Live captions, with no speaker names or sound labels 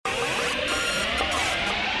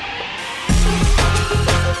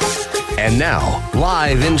And now,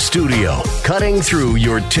 live in studio, cutting through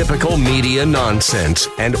your typical media nonsense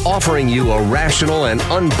and offering you a rational and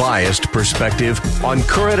unbiased perspective on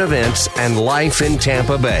current events and life in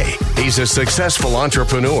Tampa Bay. He's a successful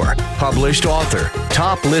entrepreneur, published author,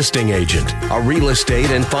 top listing agent, a real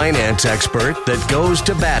estate and finance expert that goes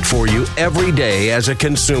to bat for you every day as a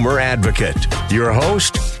consumer advocate. Your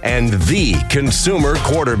host and the consumer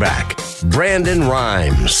quarterback, Brandon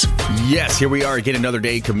Rhymes. Yes, here we are again, another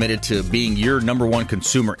day committed to being your number one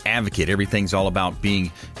consumer advocate. Everything's all about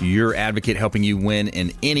being your advocate, helping you win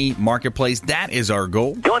in any marketplace. That is our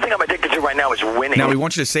goal. The only thing I'm addicted to right now is winning. Now, we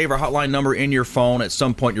want you to save our hotline number in your phone. At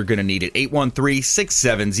some point, you're going to need it.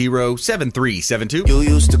 813-670-7372. You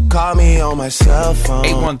used to call me on my cell phone.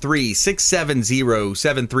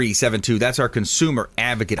 813-670-7372. That's our consumer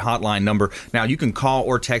advocate hotline number. Now, you can call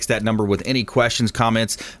or text that number with any questions,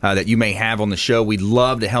 comments that you may have on the show. We'd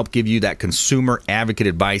love to help give you that consumer advocate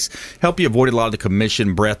advice, help you avoid a lot of the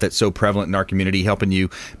commission breath that's so prevalent in our community, helping you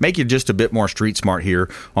make you just a bit more street smart here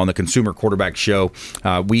on the Consumer Quarterback Show.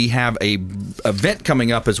 We have a event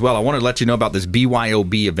coming up as well. I want to let you know about this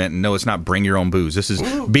BYOB event. And no, it's not bring your own booze. This is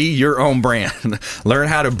be your own brand. Learn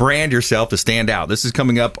how to brand yourself to stand out. This is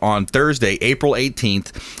coming up on Thursday, April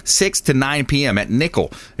 18th, 6 to 9 p.m. at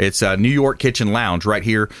Nickel. It's New York Kitchen Lounge right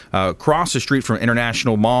here across the street from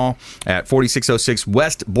International Mall at 4606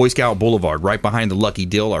 West Boy Scout Boulevard, right behind the Lucky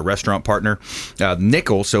Dill, our restaurant partner,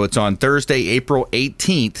 Nickel. So it's on Thursday, April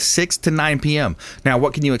 18th, 6 to 9 p.m. Now,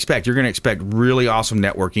 what can you expect? You're going to expect really awesome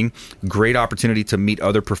networking, great opportunity to meet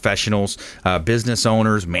other professionals, business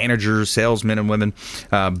owners, managers, salesmen and women.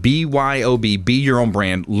 BYOB, be your own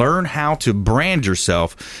brand. Learn how to brand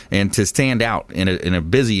yourself and to stand out in a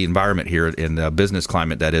busy environment here in the business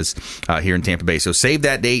climate that is here in Tampa Bay. So save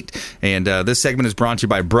that date. And this segment is brought to you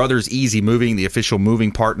by Brothers Easy Moving, the official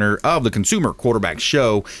moving partner of the Consumer Quarterback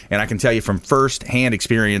Show. And I can tell you from first-hand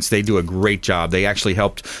experience, they do a great job. They actually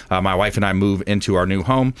helped my wife and I move into our new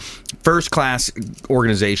home. First-class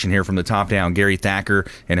organization here from the top down. Gary Thacker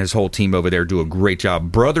and his whole team over there do a great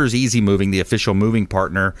job. Brothers Easy Moving, the official moving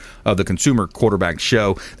partner of the Consumer Quarterback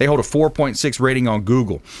Show. They hold a 4.6 rating on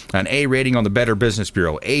Google, an A rating on the Better Business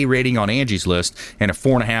Bureau, A rating on Angie's List, and a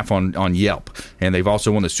 4.5 on Yelp. And they've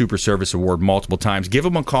also won the Super Service Award multiple times. Give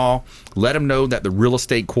them a call. Let them know that the real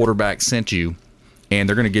estate quarterback sent you, and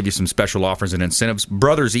they're going to give you some special offers and incentives.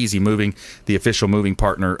 Brothers Easy Moving, the official moving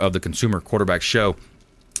partner of the Consumer Quarterback Show.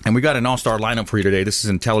 And we got an all-star lineup for you today. This is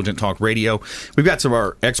Intelligent Talk Radio. We've got some of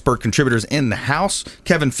our expert contributors in the house.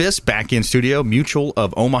 Kevin Fisk back in studio, Mutual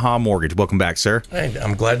of Omaha Mortgage. Welcome back, sir. Hey,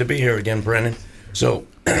 I'm glad to be here again, Brennan. So,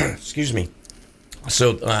 excuse me.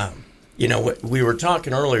 So, we were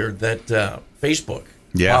talking earlier that Facebook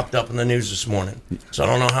popped up in the news this morning. So I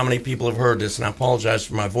don't know how many people have heard this, and I apologize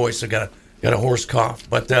for my voice. I got a hoarse cough.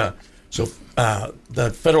 But the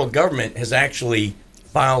federal government has actually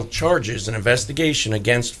filed charges and investigation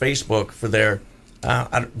against Facebook for their,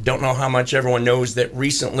 I don't know how much everyone knows that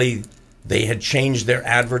recently they had changed their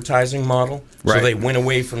advertising model. Right. So they went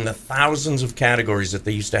away from the thousands of categories that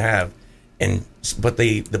they used to have. But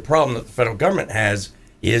the problem that the federal government has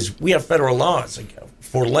is we have federal laws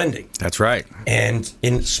for lending. That's right. And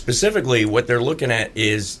specifically what they're looking at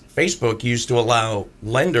is Facebook used to allow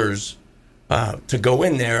lenders to go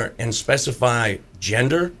in there and specify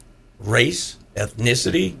gender, race,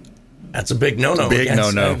 ethnicity. That's a big no-no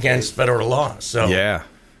against federal law. So yeah,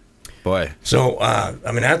 boy. So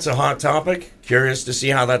that's a hot topic. Curious to see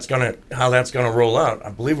how that's gonna roll out. I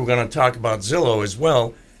believe we're going to talk about Zillow as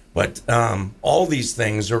well. But all these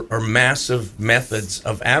things are massive methods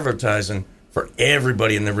of advertising for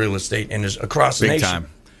everybody in the real estate industry across the nation. Time.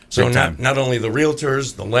 So not only the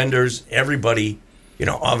realtors, the lenders, everybody.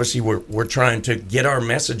 Obviously we're trying to get our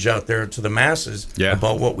message out there to the masses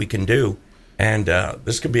about what we can do. And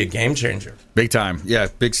this could be a game changer. Big time. Yeah,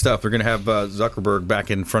 big stuff. We're going to have Zuckerberg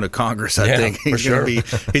back in front of Congress, I think. He's going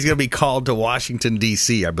to be called to Washington,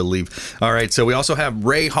 D.C., I believe. All right, so we also have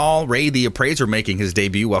Ray Hall, Ray the Appraiser, making his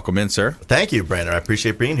debut. Welcome in, sir. Thank you, Brandon. I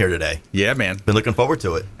appreciate being here today. Yeah, man. Been looking forward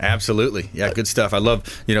to it. Absolutely. Yeah, good stuff. I love,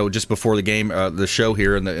 just before the game, the show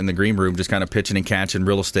here in the green room, just kind of pitching and catching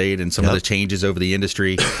real estate and some of the changes over the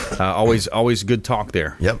industry. Always good talk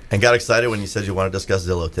there. Yep, and got excited when you said you want to discuss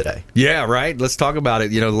Zillow today. Yeah, right. Let's talk about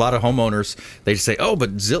it. A lot of homeowners, they say, oh,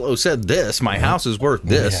 but Zillow said this. My house is worth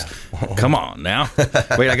this. Yeah. Come on now.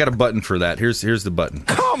 Wait, I got a button for that. Here's the button.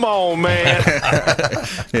 Come Come on, man.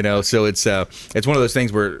 So it's one of those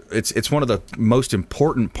things where it's one of the most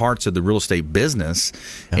important parts of the real estate business,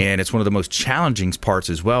 and it's one of the most challenging parts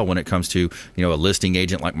as well when it comes to a listing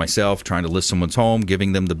agent like myself trying to list someone's home,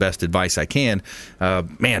 giving them the best advice I can.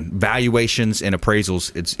 Valuations and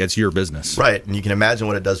appraisals, it's your business, right? And you can imagine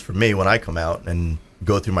what it does for me when I come out and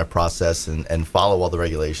go through my process and follow all the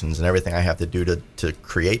regulations and everything I have to do to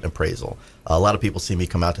create an appraisal. A lot of people see me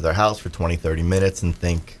come out to their house for 20, 30 minutes and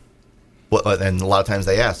think, and a lot of times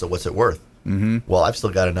they ask, so what's it worth? Mm-hmm. Well, I've still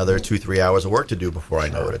got another 2-3 hours of work to do before I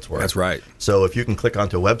know what it's worth. That's right. So if you can click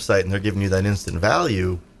onto a website and they're giving you that instant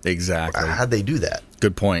value, exactly. How'd they do that?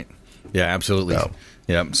 Good point. Yeah, absolutely.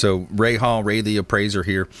 Yeah. So Ray Hall, Ray the appraiser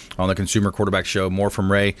here on the Consumer Quarterback Show. More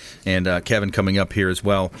from Ray and Kevin coming up here as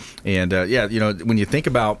well. And when you think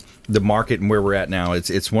about the market and where we're at now,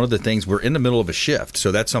 it's one of the things, we're in the middle of a shift.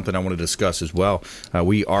 So that's something I want to discuss as well.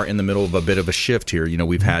 We are in the middle of a bit of a shift here.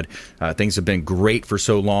 We've had things have been great for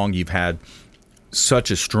so long. You've had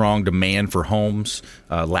such a strong demand for homes,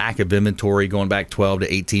 lack of inventory going back 12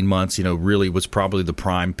 to 18 months, really was probably the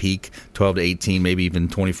prime peak, 12 to 18, maybe even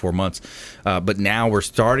 24 months. But now we're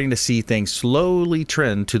starting to see things slowly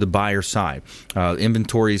trend to the buyer side.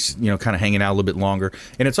 Inventory's, kind of hanging out a little bit longer.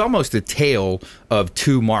 And it's almost a tale of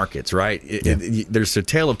two markets, right? There's a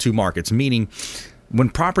tale of two markets, meaning when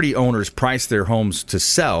property owners price their homes to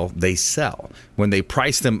sell, they sell. When they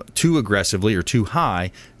price them too aggressively or too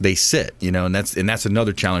high, they sit. And that's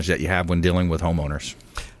another challenge that you have when dealing with homeowners.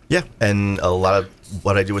 Yeah, and a lot of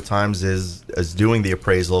what I do at times is doing the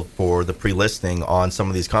appraisal for the pre-listing on some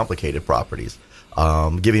of these complicated properties.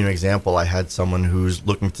 Giving you an example, I had someone who's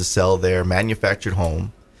looking to sell their manufactured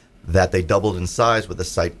home that they doubled in size with a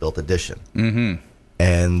site-built addition. Mm-hmm.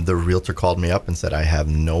 And the realtor called me up and said, I have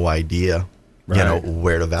no idea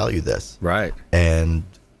where to value this. Right. And,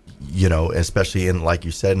 especially in, like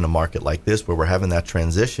you said, in a market like this where we're having that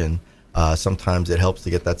transition, sometimes it helps to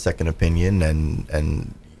get that second opinion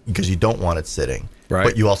and because you don't want it sitting. Right.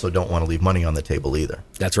 But you also don't want to leave money on the table either.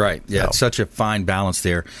 That's right. Yeah, It's such a fine balance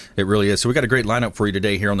there. It really is. So we got a great lineup for you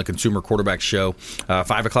today here on the Consumer Quarterback Show.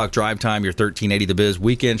 5 o'clock drive time, your 1380 The Biz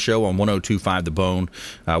weekend show on 102.5 The Bone.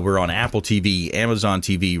 We're on Apple TV, Amazon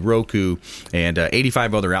TV, Roku, and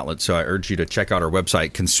 85 other outlets. So I urge you to check out our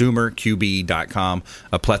website, consumerqb.com.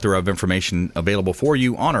 A plethora of information available for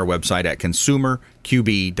you on our website at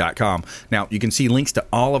consumerqb.com. Now, you can see links to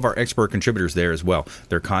all of our expert contributors there as well.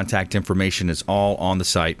 Their contact information is all on the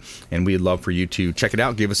site, and we'd love for you to check it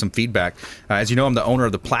out, give us some feedback. As you know, I'm the owner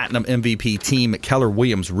of the Platinum MVP team at Keller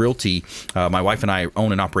Williams Realty. My wife and I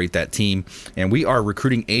own and operate that team, and we are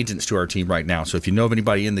recruiting agents to our team right now. So if you know of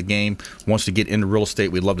anybody in the game wants to get into real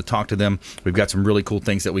estate, we'd love to talk to them. We've got some really cool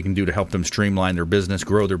things that we can do to help them streamline their business,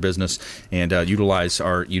 grow their business, and utilize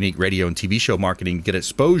our unique radio and TV show marketing to get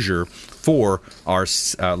exposure for our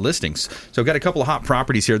listings. So I've got a couple of hot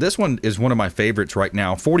properties here. This one is one of my favorites right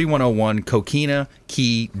now, 4101 Coquina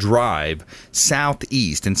Key Drive,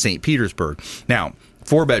 Southeast in St. Petersburg. Now,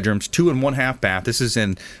 4 bedrooms, 2 and 1/2 bath. This is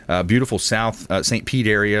in beautiful South St. Pete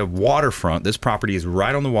area, waterfront. This property is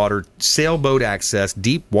right on the water, sailboat access,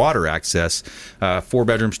 deep water access. 4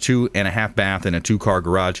 bedrooms, 2 and 1/2 bath, and a 2-car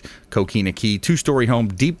garage. Coquina Key, 2-story home,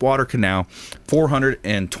 deep water canal,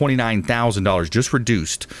 $429,000, just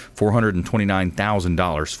reduced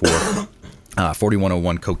 $429,000 for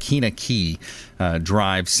 4101 Coquina Key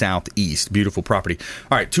Drive Southeast. Beautiful property.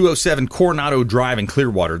 All right, 207 Coronado Drive in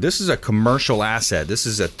Clearwater. This is a commercial asset. This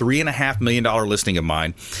is a $3.5 million listing of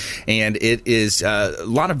mine, and it is a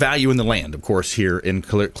lot of value in the land, of course, here in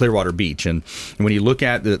Clearwater Beach. And when you look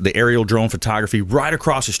at the aerial drone photography right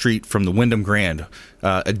across the street from the Wyndham Grand,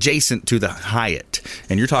 adjacent to the Hyatt,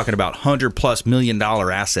 and you're talking about $100+ million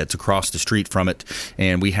assets across the street from it,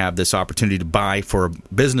 and we have this opportunity to buy for a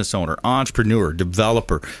business owner, entrepreneur,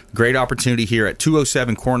 developer. Great opportunity here at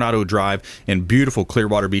 207 Coronado Drive in beautiful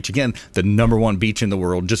Clearwater Beach. Again, the #1 beach in the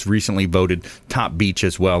world, just recently voted top beach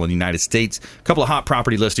as well in the United States. A couple of hot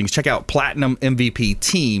property listings. Check out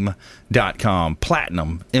PlatinumMVPTeam.com.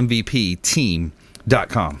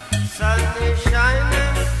 PlatinumMVPTeam.com. Sun is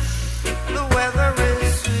shining, the weather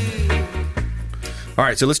is sweet. All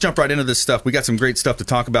right, so let's jump right into this stuff. We got some great stuff to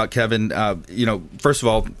talk about, Kevin. First of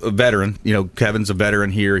all, a veteran. Kevin's a veteran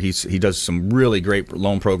here. He does some really great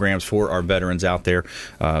loan programs for our veterans out there.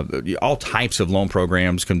 All types of loan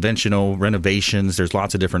programs, conventional, renovations. There's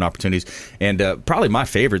lots of different opportunities. And probably my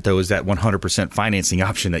favorite, though, is that 100% financing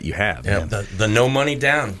option that you have. Yeah, the no money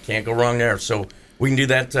down. Can't go wrong there. So we can do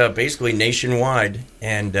that basically nationwide.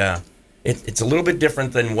 And it's a little bit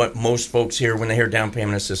different than what most folks hear when they hear down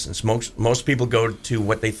payment assistance. Most people go to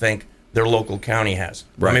what they think their local county has.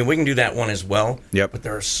 Right. I mean, we can do that one as well. Yep. But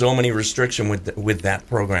there are so many restrictions with that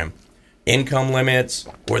program. Income limits,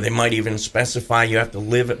 or they might even specify you have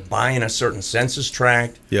to buy in a certain census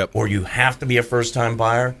tract, Yep. or you have to be a first-time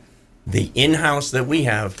buyer. The in-house that we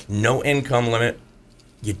have, no income limit.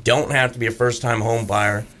 You don't have to be a first-time home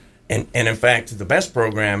buyer. And in fact, the best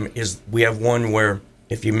program is we have one where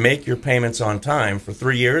if you make your payments on time for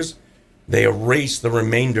 3 years, they erase the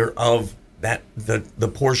remainder of that the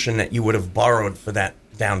portion that you would have borrowed for that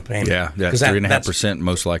down payment. Yeah, 3.5%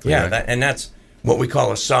 most likely. Yeah, right? and that's what we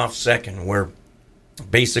call a soft second, where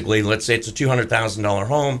basically, let's say it's a $200,000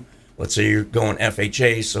 home. Let's say you're going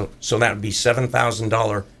FHA, so that would be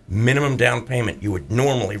 $7,000 minimum down payment you would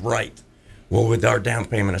normally write. Well, with our down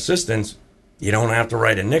payment assistance, you don't have to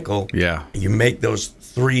write a nickel. Yeah. You make those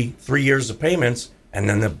three years of payments, and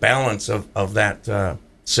then the balance of that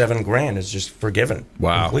 $7,000 is just forgiven.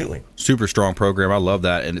 Wow. Completely. Super strong program. I love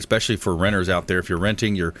that. And especially for renters out there, if you're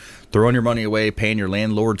renting, you're throwing your money away, paying your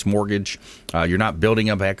landlord's mortgage. You're not building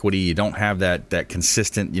up equity. You don't have that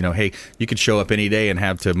consistent, hey, you could show up any day and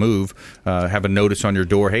have to move, have a notice on your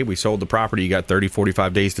door. Hey, we sold the property. You got 30,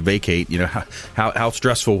 45 days to vacate. How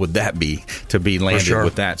stressful would that be to be landed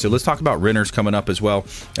with that? So let's talk about renters coming up as well.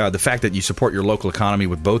 The fact that you support your local economy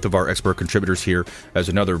with both of our expert contributors here as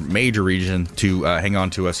another major reason to hang on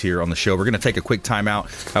to us here on the show. We're going to take a quick time out.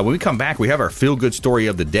 When we come back, we have our feel-good story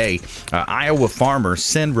of the day. Iowa farmers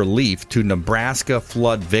send relief to Nebraska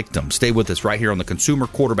flood victims. Stay with us right here on the Consumer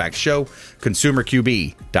Quarterback Show,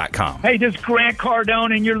 ConsumerQB.com. Hey, this is Grant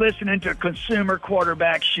Cardone, and you're listening to Consumer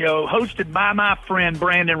Quarterback Show, hosted by my friend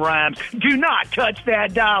Brandon Rhymes. Do not touch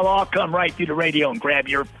that dial. I'll come right through the radio and grab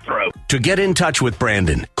your throat. To get in touch with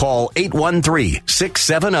Brandon, call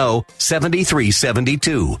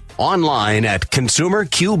 813-670-7372. Online at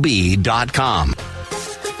ConsumerQB.com.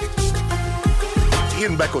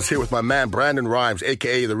 Ian Beckles here with my man, Brandon Rhymes,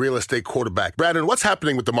 a.k.a. the real estate quarterback. Brandon, what's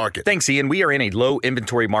happening with the market? Thanks, Ian. We are in a low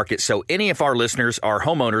inventory market, so any of our listeners are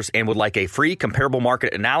homeowners and would like a free comparable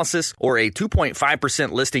market analysis or a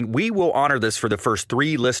 2.5% listing, we will honor this for the first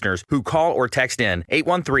 3 listeners who call or text in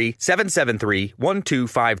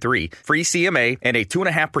 813-773-1253. Free CMA and a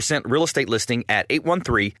 2.5% real estate listing at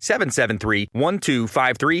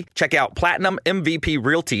 813-773-1253. Check out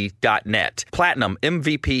PlatinumMVPRealty.net.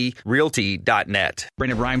 PlatinumMVPRealty.net.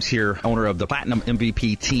 Brandon Rhymes here, owner of the Platinum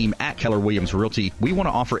MVP team at Keller Williams Realty. We want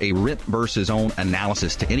to offer a rent versus own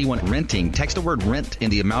analysis to anyone renting. Text the word rent and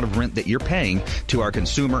the amount of rent that you're paying to our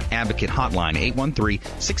consumer advocate hotline,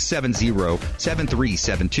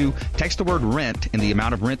 813-670-7372. Text the word rent and the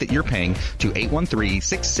amount of rent that you're paying to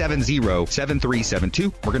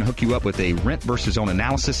 813-670-7372. We're going to hook you up with a rent versus own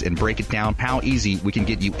analysis and break it down how easy we can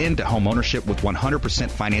get you into home ownership with 100%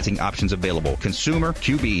 financing options available.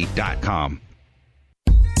 ConsumerQB.com.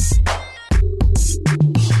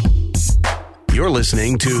 You're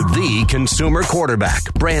listening to the Consumer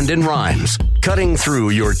Quarterback, Brandon Rhymes, cutting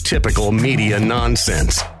through your typical media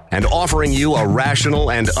nonsense and offering you a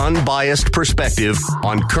rational and unbiased perspective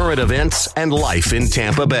on current events and life in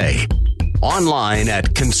Tampa Bay. Online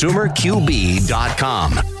at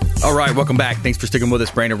ConsumerQB.com. All right, welcome back. Thanks for sticking with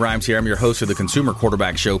us. Brandon Rhymes here. I'm your host of the Consumer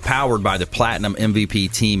Quarterback Show, powered by the Platinum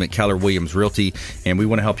MVP team at Keller Williams Realty, and we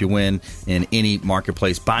want to help you win in any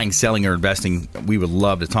marketplace, buying, selling, or investing. We would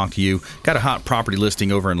love to talk to you. Got a hot property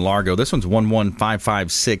listing over in Largo. This one's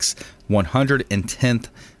 11556 110th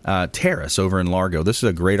Terrace over in Largo. This is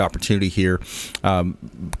a great opportunity here.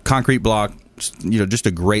 Concrete block, just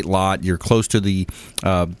a great lot. You're close to the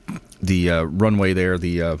runway there,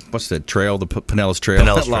 what's the trail, the Pinellas Trail.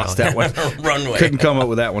 Lost that one. Runway. Couldn't come up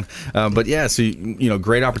with that one. But yeah, so,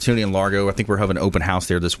 great opportunity in Largo. I think we're having an open house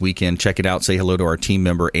there this weekend. Check it out. Say hello to our team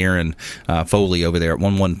member, Aaron Foley, over there at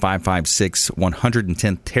 11556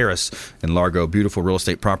 110th Terrace in Largo. Beautiful real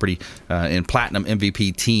estate property in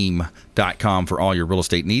PlatinumMVPTeam.com for all your real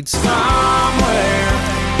estate needs. Somewhere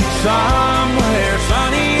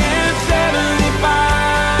sunny and 75.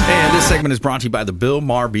 And this segment is brought to you by the Bill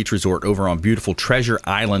Maher Beach Resort over on beautiful Treasure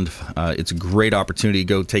Island. It's a great opportunity to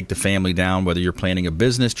go take the family down, whether you're planning a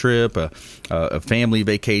business trip, a family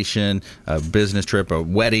vacation, a business trip, a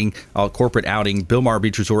wedding, a corporate outing. Bill Maher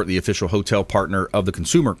Beach Resort, the official hotel partner of the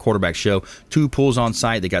Consumer Quarterback Show. 2 pools on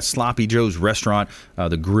site. They got Sloppy Joe's restaurant,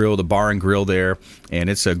 the grill, the bar and grill there. And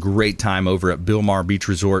it's a great time over at Bill Maher Beach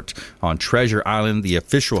Resort on Treasure Island, the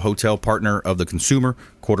official hotel partner of the Consumer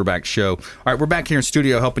Quarterback Show. All right, we're back here in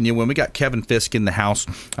studio helping you win. We got Kevin Fisk in the house,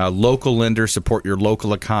 local lender, support your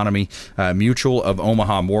local economy, Mutual of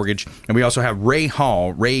Omaha Mortgage. And we also have Ray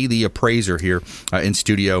Hall, Ray the appraiser here in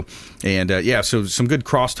studio. And so some good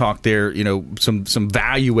crosstalk there. Some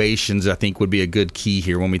valuations I think would be a good key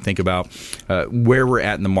here when we think about where we're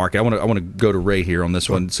at in the market. I want to go to Ray here on this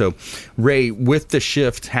one. So, Ray, with the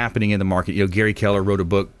shift happening in the market, Gary Keller wrote a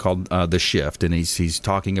book called The Shift, and he's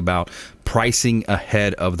talking about pricing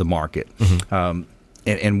ahead of the market.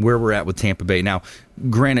 And where we're at with Tampa Bay. Now,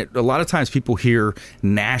 granted, a lot of times people hear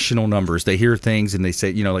national numbers. They hear things and they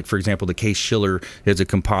say, like, for example, the Case-Shiller is a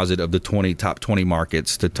composite of the top 20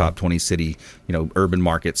 markets, the top 20 city, urban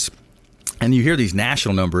markets. And you hear these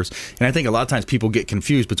national numbers, and I think a lot of times people get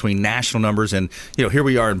confused between national numbers and, here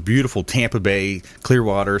we are in beautiful Tampa Bay,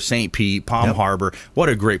 Clearwater, St. Pete, Palm Harbor. What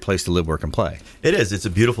a great place to live, work, and play. It is. It's a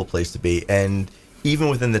beautiful place to be. And even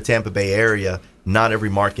within the Tampa Bay area, not every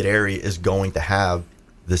market area is going to have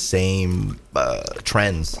the same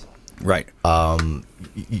trends. Right.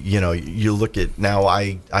 You look at now,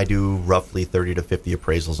 I do roughly 30 to 50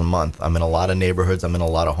 appraisals a month. I'm in a lot of neighborhoods. I'm in a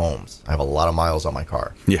lot of homes. I have a lot of miles on my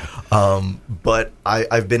car. Yeah. But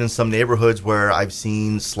I've been in some neighborhoods where I've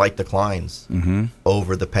seen slight declines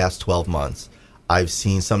over the past 12 months. I've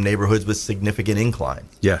seen some neighborhoods with significant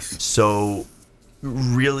inclines. Yes. So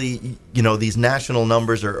really, these national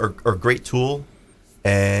numbers are a great tool,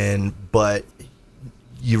 but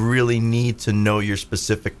you really need to know your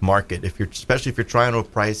specific market. Especially if you're trying to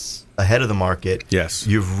price ahead of the market, yes,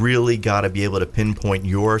 you've really got to be able to pinpoint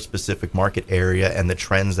your specific market area and the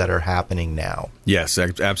trends that are happening now. Yes,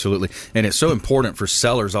 absolutely. And it's so important for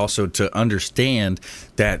sellers also to understand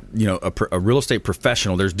that, a real estate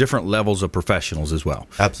professional, there's different levels of professionals as well.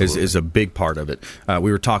 Absolutely. Is a big part of it.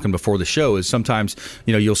 We were talking before the show is sometimes,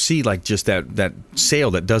 you'll see like just that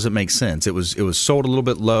sale that doesn't make sense. It was sold a little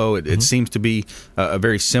bit low. It seems to be a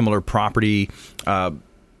very similar property.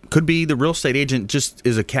 Could be the real estate agent just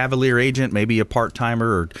is a cavalier agent, maybe a part-timer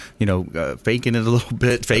or, faking it a little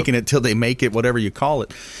bit, faking it till they make it, whatever you call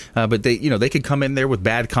it. But they could come in there with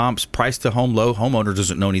bad comps, price the home low. Homeowner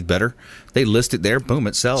doesn't know any better. They list it there, boom,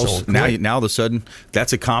 it sells. Now all of a sudden,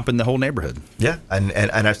 that's a comp in the whole neighborhood. Yeah, and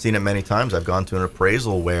I've seen it many times. I've gone to an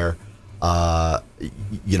appraisal where,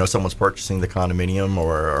 someone's purchasing the condominium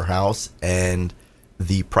or house, and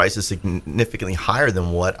the price is significantly higher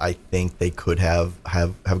than what I think they could have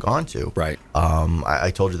gone to. Right. I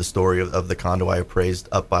told you the story of the condo I appraised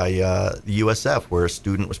up by the USF, where a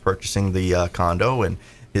student was purchasing the condo, and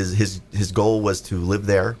his goal was to live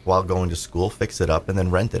there while going to school, fix it up, and then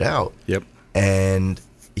rent it out. Yep. And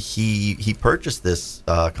he purchased this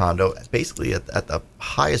condo basically at the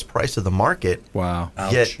highest price of the market. Wow.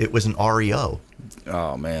 Yet it was an REO.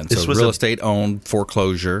 Oh, man. This so was real estate owned,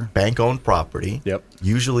 foreclosure. Bank-owned property. Yep.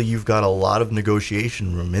 Usually you've got a lot of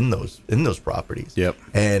negotiation room in those properties. Yep.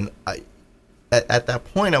 And at that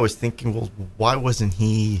point, I was thinking, well, why wasn't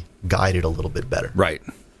he guided a little bit better? Right.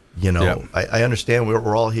 Yep. I understand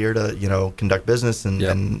we're all here to, conduct business and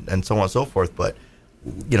so on and so forth, but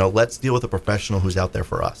let's deal with a professional who's out there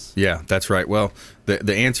for us. Yeah, that's right. Well,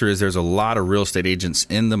 the answer is there's a lot of real estate agents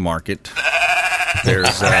in the market.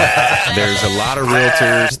 There's a lot of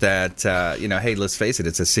realtors that, hey, let's face it,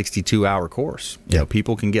 it's a 62-hour course.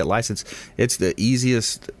 People can get licensed. It's the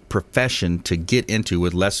easiest profession to get into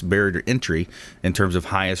with less barrier to entry in terms of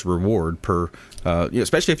highest reward per,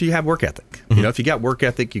 especially if you have work ethic. If you got work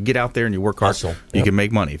ethic, you get out there and you work hard, hustle. You can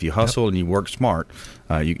make money. If you hustle and you work smart,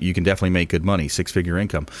 you can definitely make good money, six-figure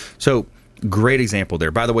income. So, great example there.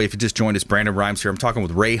 By the way, if you just joined us, Brandon Rhymes here. I'm talking with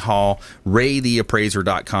Ray Hall,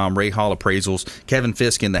 raytheappraiser.com, Ray Hall Appraisals, Kevin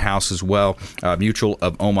Fisk in the house as well, Mutual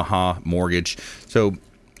of Omaha Mortgage. So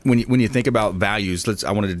when you think about values,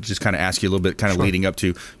 I wanted to just kind of ask you a little bit, kind of leading up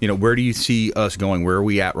to, where do you see us going? Where are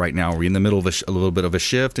we at right now? Are we in the middle of a little bit of a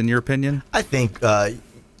shift, in your opinion? I think,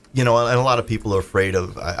 and a lot of people are afraid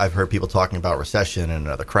of, I've heard people talking about recession and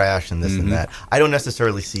another crash and this and that. I don't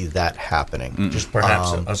necessarily see that happening. Just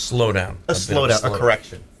perhaps a slowdown. A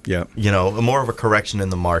correction. Yeah. More of a correction in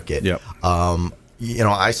the market. Yep.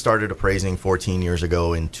 I started appraising 14 years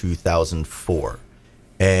ago in 2004.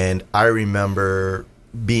 And I remember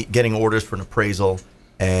getting orders for an appraisal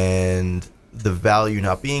and the value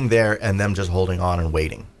not being there and them just holding on and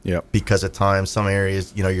waiting. Yep. Because at times, some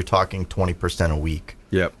areas, you're talking 20% a week.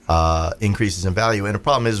 Yep. Increases in value. And the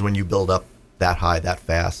problem is when you build up that high, that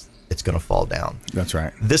fast, it's going to fall down. That's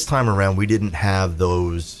right. This time around, we didn't have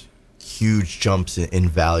those huge jumps in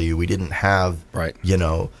value. We didn't have,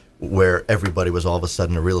 where everybody was all of a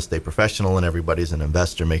sudden a real estate professional and everybody's an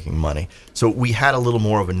investor making money. So we had a little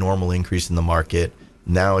more of a normal increase in the market.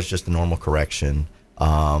 Now it's just a normal correction.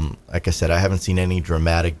 Like I said, I haven't seen any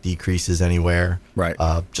dramatic decreases anywhere. Right.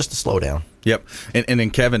 Just a slowdown. Yep, and then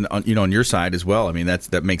Kevin, on your side as well. I mean,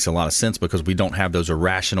 that makes a lot of sense because we don't have those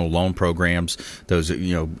irrational loan programs. Those,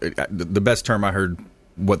 the best term I heard,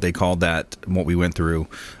 what they called that, what we went through,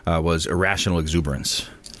 was irrational exuberance.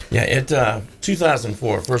 Yeah,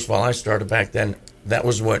 2004. First of all, I started back then. That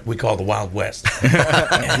was what we call the Wild West.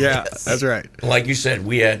 Yeah, that's right. Like you said,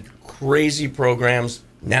 we had crazy programs.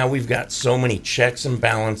 Now we've got so many checks and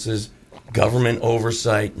balances, government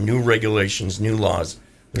oversight, new regulations, new laws.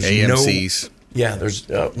 There's AMCs. There's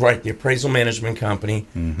the appraisal management company.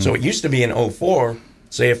 Mm-hmm. So it used to be in 04,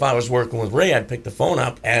 say if I was working with Ray, I'd pick the phone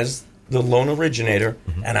up as the loan originator,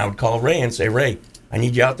 and I would call Ray and say, Ray, I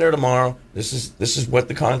need you out there tomorrow. This is what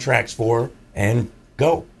the contract's for, and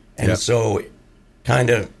go. And so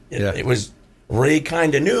it was, Ray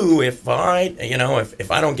kind of knew if I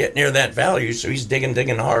don't get near that value, so he's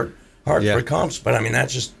digging hard for comps. But I mean,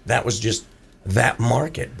 that was just that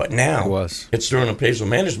market. But now it's through an appraisal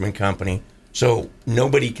management company, so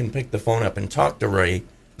nobody can pick the phone up and talk to Ray.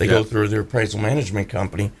 They go through their appraisal management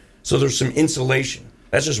company. So there's some insulation.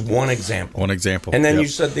 That's just one example. And then you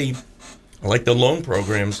said the loan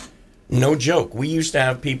programs, no joke. We used to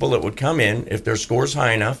have people that would come in, if their score's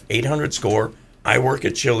high enough, 800 score, I work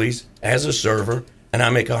at Chili's as a server, and I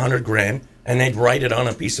make $100,000, and they'd write it on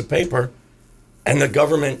a piece of paper, and the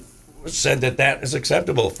government said that is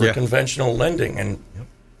acceptable for conventional lending. And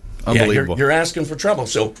unbelievable. You're asking for trouble.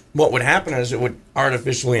 So what would happen is it would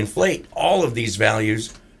artificially inflate all of these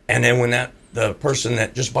values, and then when the person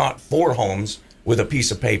that just bought 4 homes with a piece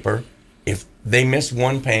of paper, if they miss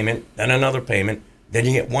one payment, then another payment, then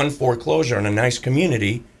you get one foreclosure in a nice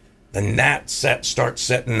community, then that starts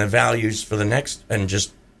setting the values for the next, and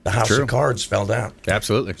just the house of cards fell down.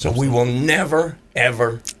 Absolutely. So we will never,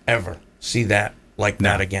 ever, ever see that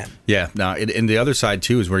that again. Yeah. Now, and the other side,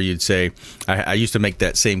 too, is where you'd say, I used to make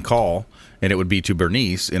that same call, and it would be to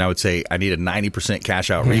Bernice, and I would say, I need a 90% cash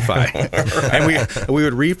out refi. And we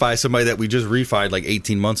would refi somebody that we just refied like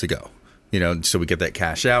 18 months ago. So we get that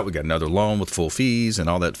cash out. We got another loan with full fees, and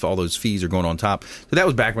all those fees are going on top. So that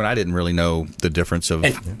was back when I didn't really know the difference of.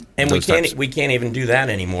 And we can't even do that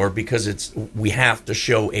anymore because we have to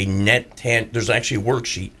show a net there's actually a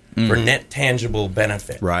worksheet for net tangible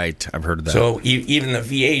benefit. Right, I've heard of that. So even the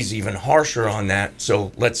VA is even harsher on that.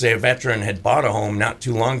 So let's say a veteran had bought a home not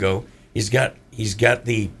too long ago. He's got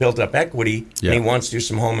the built up equity, and he wants to do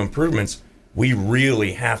some home improvements. We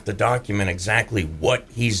really have to document exactly what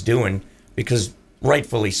he's doing. Because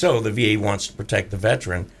rightfully so, the VA wants to protect the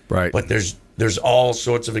veteran. Right. But there's all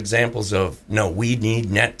sorts of examples of, no, we need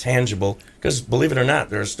net tangible. Because believe it or not,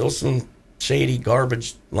 there are still some shady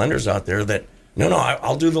garbage lenders out there that, no,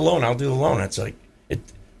 I'll do the loan. It's like,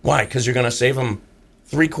 why? Because you're going to save them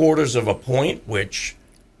 3/4 of a point, which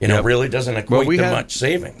really doesn't equate to much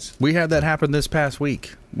savings. We had that happen this past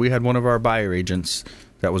week. We had one of our buyer agents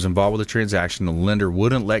that was involved with the transaction. The lender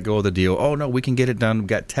wouldn't let go of the deal. Oh, no, we can get it done. We've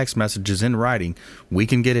got text messages in writing. We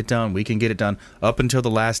can get it done. Up until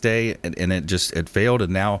the last day, and it failed.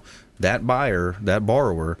 And now that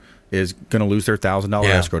borrower, is going to lose their $1,000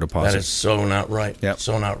 escrow deposit. That is so not right. Yep.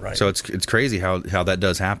 So not right. So it's crazy how that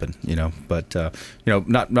does happen, But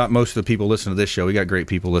not most of the people listen to this show. We got great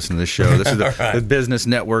people listening to this show. This is the business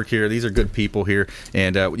network here. These are good people here,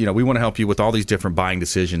 and we want to help you with all these different buying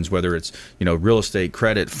decisions, whether it's real estate,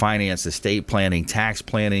 credit, finance, estate planning, tax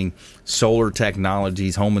planning, solar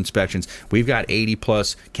technologies, home inspections. We've got 80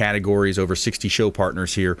 plus categories, over 60 show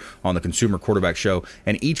partners here on the Consumer Quarterback Show,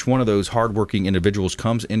 and each one of those hardworking individuals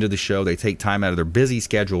comes into the show. They take time out of their busy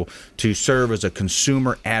schedule to serve as a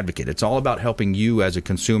consumer advocate. It's all about helping you as a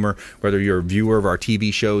consumer, whether you're a viewer of our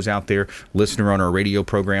TV shows out there, listener on our radio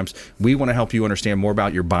programs. We want to help you understand more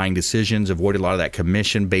about your buying decisions, avoid a lot of that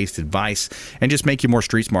commission-based advice, and just make you more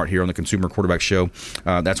street smart here on the Consumer Quarterback Show.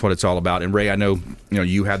 That's what it's all about. And Ray, I know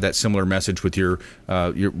you have that similar message with your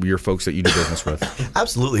folks that you do business with.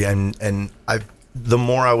 Absolutely, and the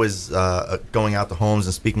more I was going out to homes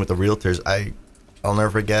and speaking with the realtors, I'll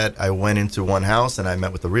never forget, I went into one house and I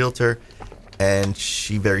met with the realtor, and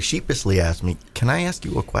she very sheepishly asked me, "Can I ask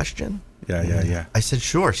you a question?" Yeah. I said,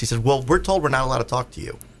 "Sure." She said, "Well, we're told we're not allowed to talk to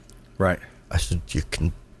you." Right. I said, "You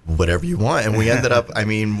can whatever you want. And we ended up, I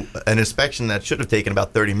mean, an inspection that should have taken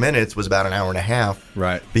about 30 minutes was about an hour and a half.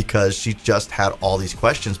 Right. Because she just had all these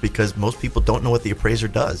questions, because most people don't know what the appraiser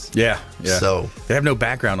does. Yeah. So they have no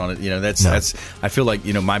background on it. That's I feel like,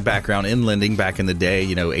 my background in lending back in the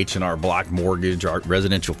day, H&R Block Mortgage,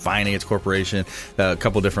 Residential Finance Corporation, a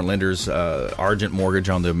couple different lenders, Argent Mortgage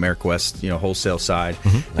on the America West, wholesale side.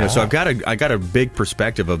 Mm-hmm. So I got a big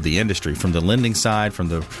perspective of the industry, from the lending side, from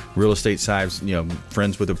the real estate side,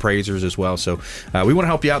 friends with appraisers as well. So we want to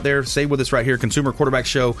help you out there. Stay with us right here, Consumer Quarterback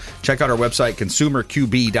Show. Check out our website,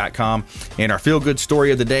 consumerqb.com. And our feel-good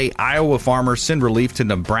story of the day, Iowa farmers send relief to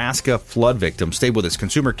Nebraska flood victims. Stay with us,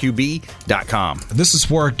 consumerqb.com. This is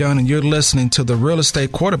Warwick Dunn, and you're listening to the Real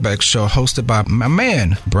Estate Quarterback Show, hosted by my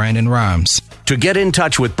man, Brandon Rhymes. To get in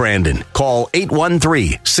touch with Brandon, call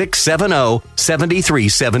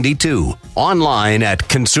 813-670-7372. Online at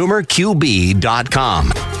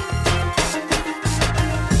consumerqb.com.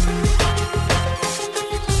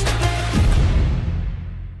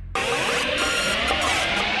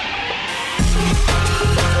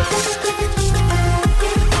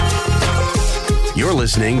 You're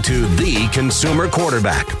listening to The Consumer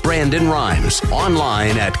Quarterback, Brandon Rhymes,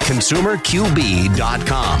 online at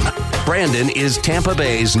consumerqb.com. Brandon is Tampa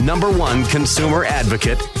Bay's #1 consumer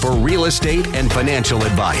advocate for real estate and financial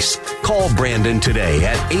advice. Call Brandon today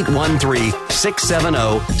at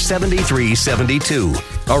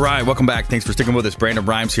 813-670-7372. All right, welcome back. Thanks for sticking with us. Brandon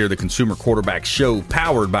Rhymes here, the Consumer Quarterback Show,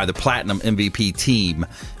 powered by the Platinum MVP team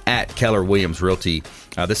at Keller Williams Realty.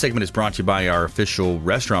 This segment is brought to you by our official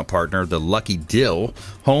restaurant partner, the Lucky Dill,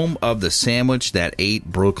 home of the sandwich that ate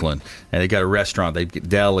Brooklyn. And they got a restaurant, they've got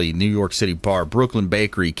deli, New York City bar, Brooklyn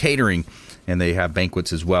bakery, catering, and they have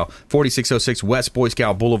banquets as well. 4606 West Boy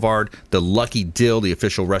Scout Boulevard, the Lucky Dill, the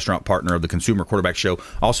official restaurant partner of the Consumer Quarterback Show,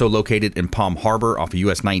 also located in Palm Harbor off of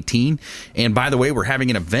US 19. And by the way, we're having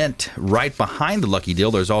an event right behind the Lucky Dill.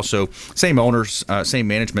 There's also same owners, same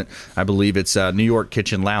management. I believe it's New York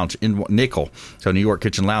Kitchen Lounge in Nickel. So New York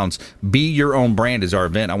Kitchen Lounge, Be Your Own Brand is our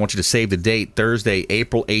event. I want you to save the date, Thursday,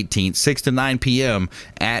 April 18th, 6 to 9 p.m.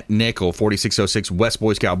 at Nickel, 4606 West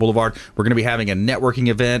Boy Scout Boulevard. We're going to be having a networking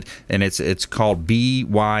event, and it's called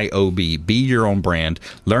BYOB, Be Your Own Brand.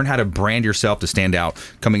 Learn how to brand yourself to stand out,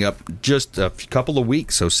 coming up just a couple of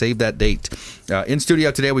weeks, so save that date. In studio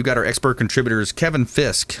today, we've got our expert contributors, Kevin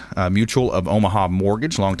Fisk, Mutual of Omaha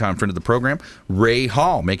Mortgage, longtime friend of the program, Ray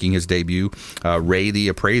Hall, making his debut, Ray the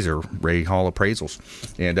Appraiser, Ray Hall Appraisals,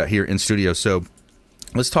 and here in studio. So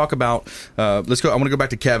let's talk about, let's go. I want to go back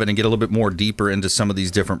to Kevin and get a little bit more deeper into some of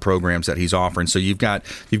these different programs that he's offering. So you've got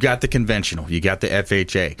the conventional, you got the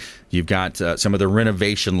FHA, you've got some of the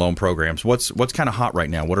renovation loan programs. What's kind of hot right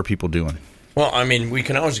now? What are people doing? Well, I mean, we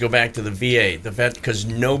can always go back to the VA, the vet, because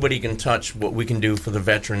nobody can touch what we can do for the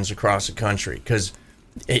veterans across the country. Because,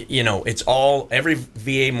 it's all, every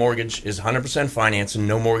VA mortgage is 100% finance and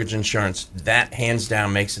no mortgage insurance. That, hands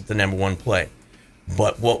down, makes it the #1 play.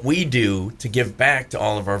 But what we do to give back to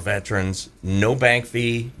all of our veterans, no bank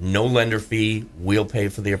fee, no lender fee, we'll pay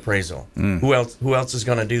for the appraisal. Who else is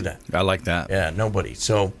going to do that? I like that. Yeah, nobody.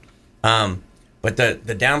 So, but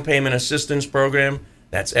the down payment assistance program,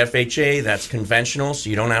 that's FHA, that's conventional, so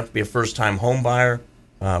you don't have to be a first-time home buyer.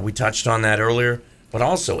 We touched on that earlier. But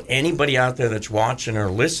also, anybody out there that's watching or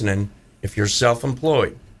listening, if you're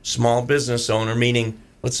self-employed, small business owner, meaning,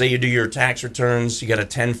 let's say you do your tax returns, you got a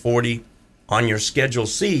 1040, on your Schedule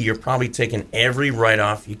C, you're probably taking every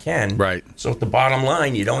write-off you can. Right. So at the bottom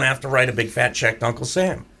line, you don't have to write a big fat check to Uncle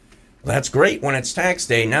Sam. Well, that's great when it's tax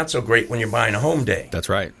day, not so great when you're buying a home day. That's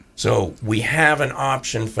right. So we have an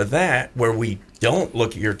option for that where we don't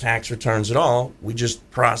look at your tax returns at all. We just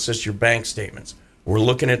process your bank statements. We're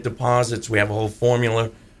looking at deposits. We have a whole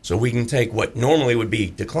formula. So we can take what normally would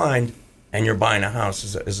be declined, and you're buying a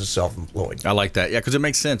house as a self-employed. I like that. Yeah, because it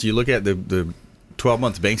makes sense. You look at the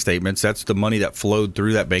 12-month bank statements, that's the money that flowed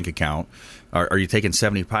through that bank account. Are you taking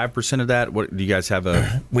 75% of that? What do you guys have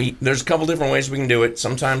There's a couple different ways we can do it.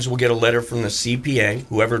 Sometimes we'll get a letter from the CPA,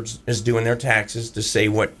 whoever is doing their taxes, to say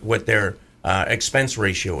what their expense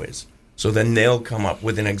ratio is. So then they'll come up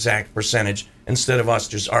with an exact percentage instead of us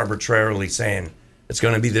just arbitrarily saying it's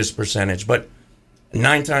going to be this percentage. But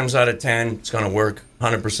 9 times out of 10, it's going to work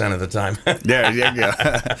 100% of the time.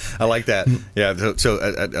 Yeah. I like that. Yeah, so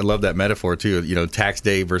I love that metaphor too. Tax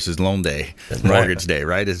day versus loan day, mortgage day,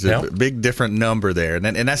 right? It's a big different number there, and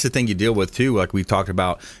that's the thing you deal with too. Like we've talked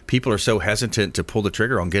about, people are so hesitant to pull the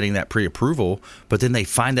trigger on getting that pre-approval, but then they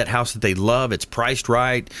find that house that they love. It's priced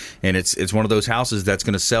right, and it's one of those houses that's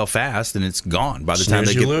going to sell fast, and it's gone by the time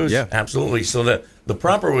they lose. Yeah, absolutely. So the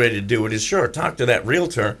proper way to do it is talk to that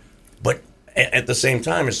realtor, but at the same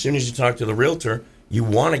time, as soon as you talk to the realtor, you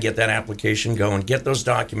want to get that application going, get those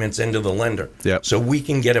documents into the lender, so we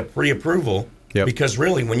can get a pre-approval. Because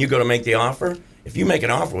really, when you go to make the offer, if you make an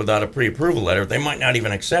offer without a pre-approval letter, they might not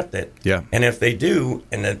even accept it. And if they do,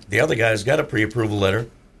 and the other guy's got a pre-approval letter,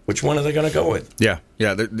 which one are they going to go with? Yeah.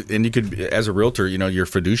 And you could, as a realtor, your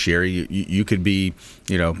fiduciary, you could be,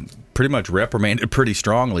 pretty much reprimanded pretty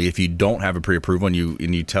strongly if you don't have a pre-approval and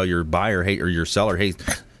you tell your buyer, hey, or your seller, hey,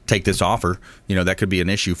 take this offer. That could be an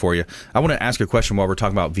issue for you. I want to ask a question while we're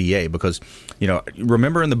talking about VA because,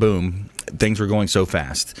 remember in the boom, things were going so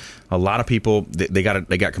fast. A lot of people, they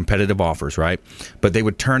got competitive offers, right? But they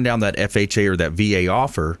would turn down that FHA or that VA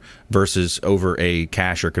offer versus over a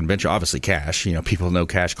cash or conventional. Obviously cash, people know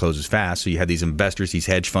cash closes fast. So you had these investors, these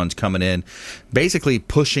hedge funds coming in, basically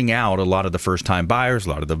pushing out a lot of the first-time buyers, a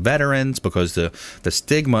lot of the veterans, because the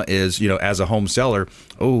stigma is, as a home seller,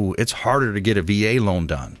 it's harder to get a VA loan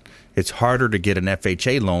done. It's harder to get an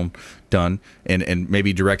FHA loan done, and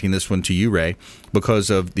maybe directing this one to you, Ray, because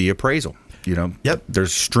of the appraisal.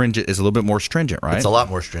 There's stringent. It's a little bit more stringent, right? It's a lot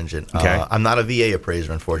more stringent. Okay. I'm not a VA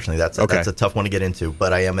appraiser, unfortunately. That's a tough one to get into,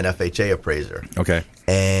 but I am an FHA appraiser. Okay.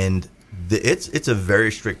 And it's a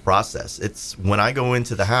very strict process. It's when I go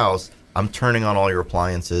into the house, I'm turning on all your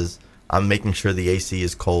appliances. I'm making sure the AC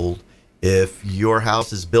is cold. If your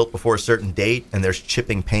house is built before a certain date and there's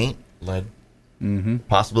chipping paint, lead,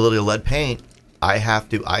 possibility of lead paint, I have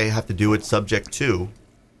to do it subject to,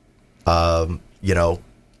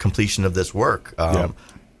 completion of this work.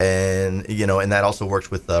 And that also works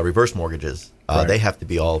with reverse mortgages. They have to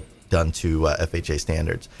be all done to FHA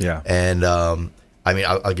standards. And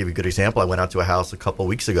I'll give you a good example. I went out to a house a couple of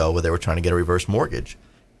weeks ago where they were trying to get a reverse mortgage,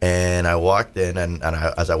 and I walked in, and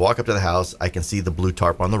as I walk up to the house, I can see the blue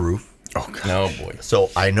tarp on the roof. Oh, gosh. No, boy. So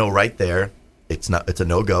I know right there it's a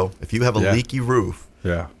no-go. If you have a leaky roof,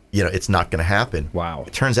 it's not going to happen. Wow.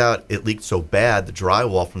 It turns out it leaked so bad the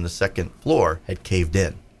drywall from the second floor had caved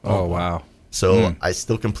in. Oh, wow. So I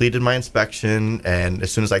still completed my inspection, and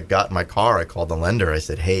as soon as I got in my car, I called the lender. I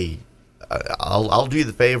said, hey, I'll do you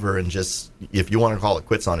the favor, and just, if you want to call it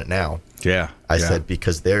quits on it now. I said,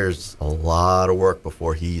 because there's a lot of work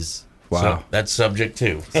before he's... Wow. So that's subject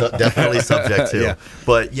to. So definitely subject to.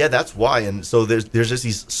 But that's why. And so there's just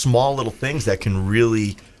these small little things that can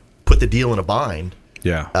really put the deal in a bind.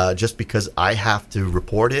 Just because I have to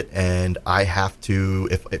report it, and I have to,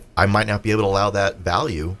 if I might not be able to allow that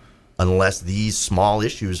value unless these small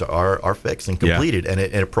issues are fixed and completed, and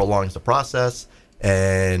it prolongs the process,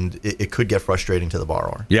 and it could get frustrating to the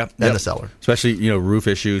borrower and the seller. Especially, roof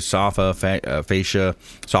issues, fascia,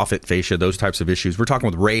 soffit fascia, those types of issues. We're talking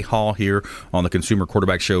with Ray Hall here on the Consumer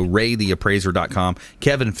Quarterback Show, RayTheAppraiser.com.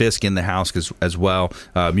 Kevin Fisk in the house as well.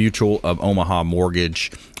 Mutual of Omaha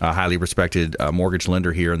Mortgage, highly respected mortgage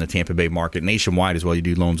lender here in the Tampa Bay market, nationwide as well. You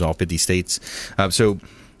do loans all 50 states.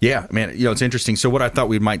 Yeah, man, it's interesting. So what I thought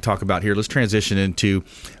we might talk about here, let's transition into,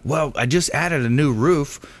 I just added a new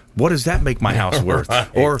roof. What does that make my house worth? Right.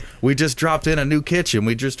 Or we just dropped in a new kitchen.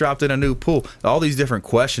 We just dropped in a new pool. All these different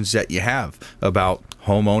questions that you have about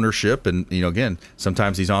home ownership. And, again,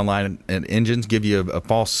 sometimes these online engines give you a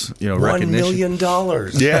false, recognition. $1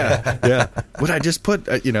 million. Yeah. What I just put,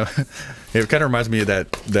 it kind of reminds me of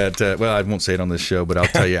that well, I won't say it on this show, but I'll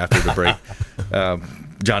tell you after the break.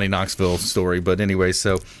 Johnny Knoxville story. But anyway,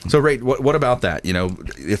 so Ray, what about that?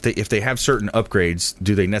 If they have certain upgrades,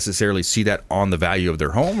 do they necessarily see that on the value of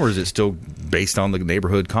their home, or is it still based on the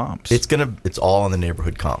neighborhood comps? It's all on the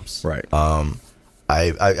neighborhood comps. Right.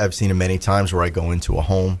 I've seen it many times where I go into a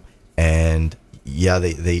home and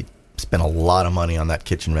they spend a lot of money on that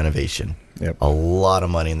kitchen renovation. A lot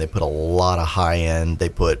of money, and they put a lot of high end. They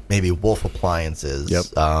put maybe Wolf appliances.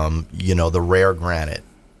 The rare granite.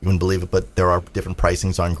 You wouldn't believe it, but there are different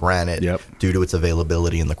pricings on granite due to its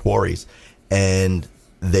availability in the quarries. And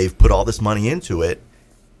they've put all this money into it.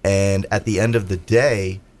 And at the end of the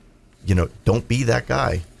day, don't be that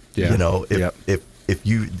guy. If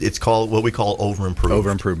you, it's called what we call over-improved.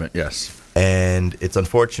 Over-improvement, yes. And it's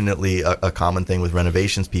unfortunately a common thing with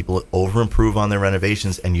renovations. People over-improve on their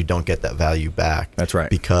renovations, and you don't get that value back. That's right.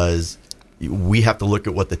 Because we have to look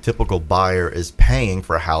at what the typical buyer is paying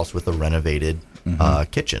for a house with a renovated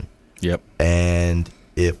kitchen. And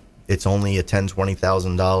if it's only a $10,000,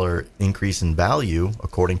 $20,000 increase in value,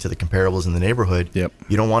 according to the comparables in the neighborhood,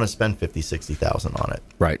 you don't want to spend $50,000, $60,000 on it.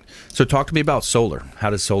 Right. So talk to me about solar. How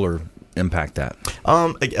does solar impact that?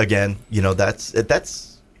 Again,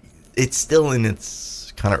 it's still in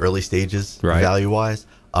its kind of early stages, value-wise.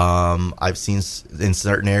 I've seen in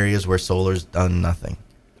certain areas where solar's done nothing.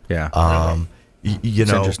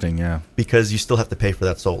 It's interesting, because you still have to pay for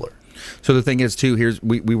that solar. So the thing is, too,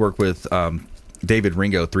 we work with David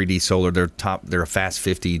Ringo, 3D Solar, they're a Fast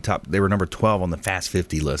 50 top. They were number 12 on the Fast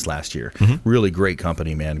 50 list last year. Really great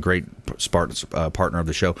company, man. Great partner of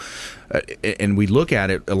the show. And we look at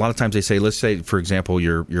it. A lot of times they say, let's say, for example,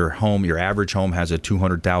 your average home has a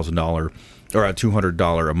 $200,000 or a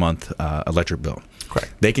 $200 a month electric bill.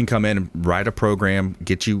 Correct. They can come in and write a program,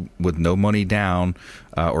 get you with no money down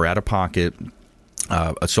or out of pocket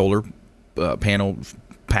a solar panel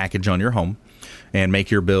package on your home, and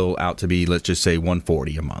make your bill out to be, let's just say,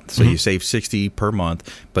 $140 a month. So you save $60 per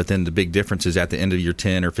month, but then the big difference is at the end of your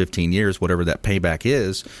 10 or 15 years, whatever that payback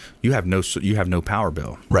is, you have no power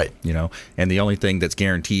bill. Right. And the only thing that's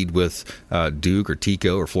guaranteed with Duke or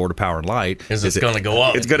TECO or Florida Power and Light is it's going to go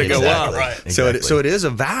up. It's going to go up. Right. So it is a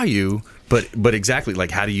value, but exactly,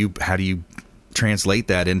 like how do you translate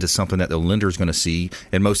that into something that the lender is going to see,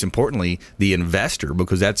 and most importantly, the investor,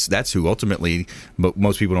 because that's who ultimately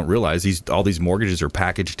most people don't realize all these mortgages are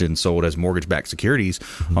packaged and sold as mortgage-backed securities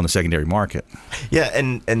on the secondary market. Yeah,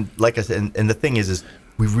 and like I said, and the thing is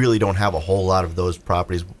we really don't have a whole lot of those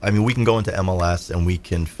properties. I mean, we can go into MLS and we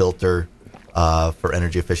can filter for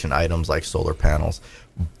energy efficient items like solar panels,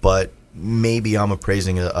 but maybe I'm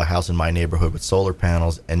appraising a house in my neighborhood with solar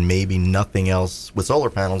panels, and maybe nothing else with solar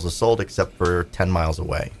panels is sold except for 10 miles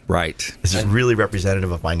away. Right. This is really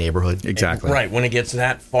representative of my neighborhood. Exactly. Right. When it gets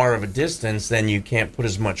that far of a distance, then you can't put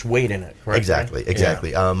as much weight in it, correct? Exactly.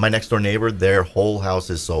 Yeah. My next door neighbor, their whole house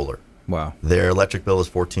is solar. Wow. Their electric bill is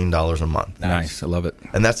 $14 a month. Nice. I love it.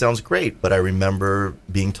 And that sounds great, but I remember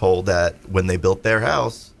being told that when they built their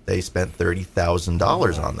house, they spent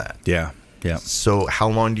 $30,000 on that. Yeah. Yeah. So how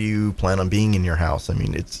long do you plan on being in your house? I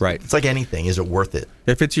mean, it's like anything. Is it worth it?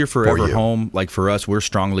 If it's your forever home, like for us, we're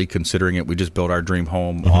strongly considering it. We just built our dream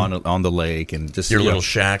home on the lake, and just your little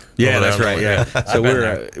shack. Yeah, that's right. Yeah. So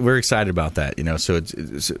we're excited about that. So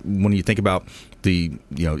it's when you think about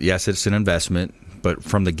yes, it's an investment. But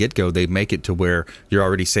from the get-go, they make it to where you're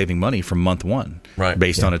already saving money from month one. Right.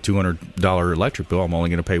 Based on a $200 electric bill, I'm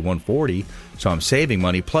only going to pay $140, so I'm saving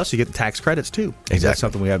money. Plus, you get the tax credits, too. Exactly. That's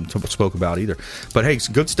something we haven't spoke about either. But, hey, it's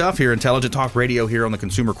good stuff here. Intelligent Talk Radio here on the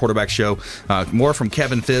Consumer Quarterback Show. More from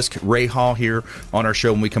Kevin Fisk, Ray Hall here on our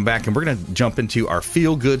show when we come back. And we're going to jump into our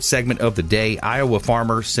feel-good segment of the day. Iowa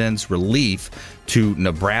farmer sends relief to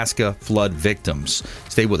Nebraska flood victims.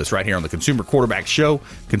 Stay with us right here on the Consumer Quarterback Show,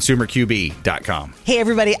 ConsumerQB.com. Hey,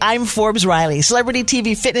 everybody. I'm Forbes Riley, celebrity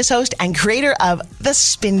TV fitness host and creator of The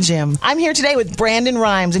Spin Gym. I'm here today with Brandon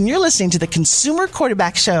Rhymes, and you're listening to the Consumer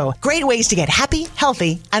Quarterback Show. Great ways to get happy,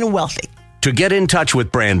 healthy, and wealthy. To get in touch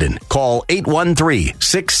with Brandon, call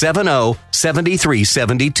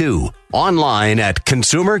 813-670-7372. Online at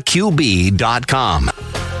ConsumerQB.com.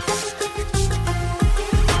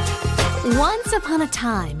 Once upon a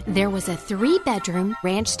time, there was a 3-bedroom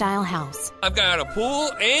ranch-style house. I've got a pool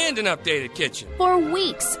and an updated kitchen. For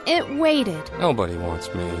weeks, it waited. Nobody wants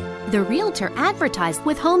me. The realtor advertised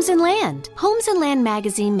with Homes and Land. Homes and Land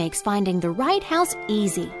magazine makes finding the right house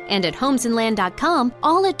easy. And at homesandland.com,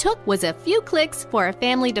 all it took was a few clicks for a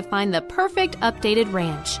family to find the perfect updated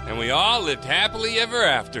ranch. And we all lived happily ever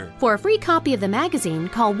after. For a free copy of the magazine,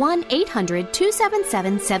 call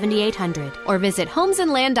 1-800-277-7800 or visit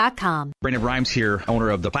homesandland.com. Brandon Rhymes here,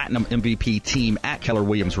 owner of the Platinum MVP team at Keller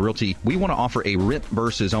Williams Realty. We want to offer a rent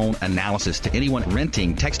versus own analysis to anyone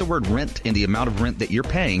renting. Text the word rent and the amount of rent that you're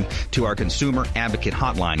paying to our consumer advocate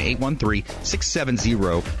hotline,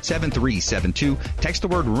 813-670-7372. Text the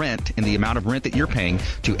word rent and the amount of rent that you're paying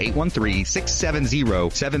to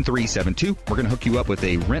 813-670-7372. We're going to hook you up with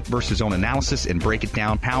a rent versus own analysis and break it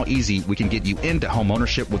down how easy we can get you into home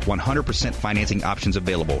ownership with 100% financing options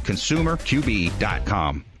available.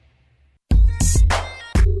 ConsumerQB.com.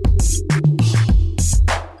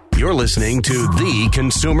 You're listening to the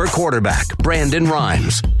Consumer Quarterback, Brandon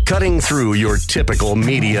Rhymes, cutting through your typical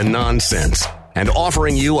media nonsense and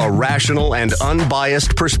offering you a rational and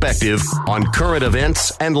unbiased perspective on current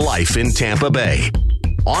events and life in Tampa Bay.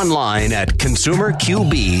 Online at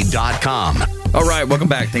ConsumerQB.com. All right, welcome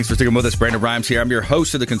back. Thanks for sticking with us. Brandon Rhymes here. I'm your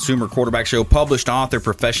host of the Consumer Quarterback Show, published author,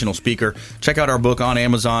 professional speaker. Check out our book on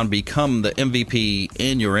Amazon, Become the MVP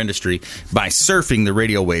in Your Industry by Surfing the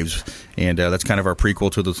Radio Waves. And that's kind of our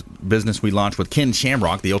prequel to the business we launched with Ken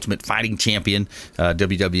Shamrock, the ultimate fighting champion,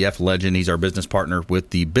 WWF legend. He's our business partner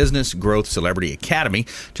with the Business Growth Celebrity Academy.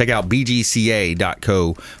 Check out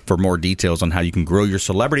bgca.co for more details on how you can grow your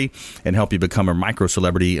celebrity and help you become a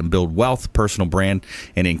micro-celebrity and build wealth, personal brand,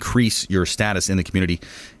 and increase your status in the community.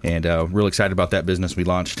 And real excited about that business we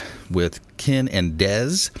launched with Ken and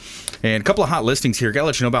Dez. And a couple of hot listings here. Got to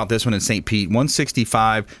let you know about this one in St. Pete,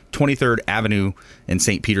 165 23rd Avenue in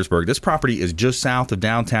St. Petersburg. This property is just south of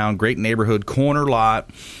downtown, great neighborhood, corner lot,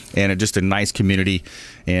 and just a nice community.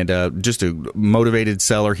 And just a motivated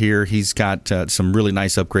seller here. He's got some really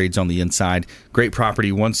nice upgrades on the inside. Great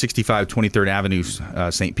property, 165 23rd Avenue,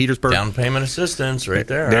 St. Petersburg. Down payment assistance right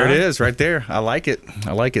there. There it is, right there. I like it.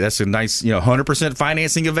 That's a nice, 100%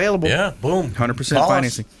 financing available. Yeah, boom. 100%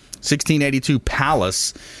 financing. 1682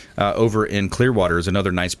 Palace over in Clearwater is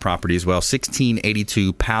another nice property as well.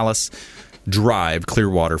 1682 Palace Drive,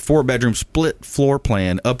 Clearwater. 4-bedroom split floor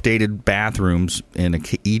plan, updated bathrooms, and a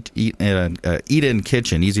eat-in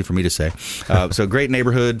kitchen. Easy for me to say. So great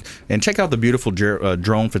neighborhood. And check out the beautiful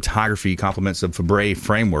drone photography compliments of Fabre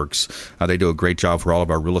Frameworks. They do a great job for all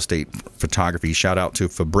of our real estate photography. Shout out to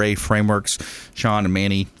Fabre Frameworks, Sean and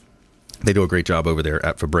Manny. They do a great job over there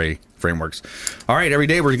at Fabre Frameworks. All right, every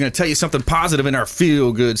day we're going to tell you something positive in our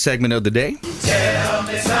Feel Good segment of the day. Tell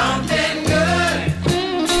me something good.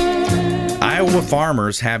 Iowa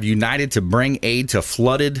farmers have united to bring aid to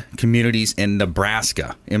flooded communities in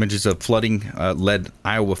Nebraska. Images of flooding led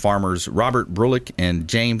Iowa farmers Robert Brulick and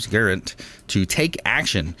James Garrett to take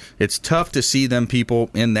action. It's tough to see them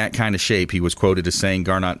people in that kind of shape, he was quoted as saying.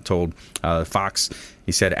 Garnott told Fox.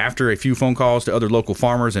 He said, after a few phone calls to other local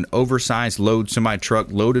farmers, an oversized load semi-truck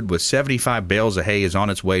loaded with 75 bales of hay is on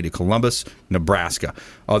its way to Columbus, Nebraska.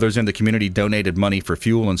 Others in the community donated money for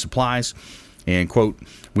fuel and supplies. And, quote,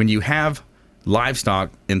 when you have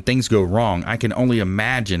livestock and things go wrong, I can only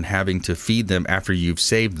imagine having to feed them after you've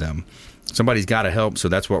saved them. Somebody's got to help, so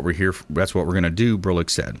that's what we're here for. That's what we're going to do, Brulick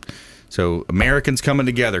said. So Americans coming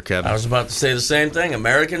together, Kevin. I was about to say the same thing.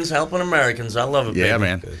 Americans helping Americans. I love it, baby. Yeah,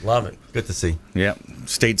 man. Good. Love it. Good to see. Yeah.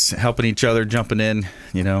 States helping each other, jumping in,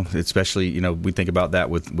 especially, we think about that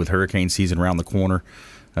with hurricane season around the corner.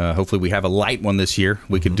 Hopefully we have a light one this year.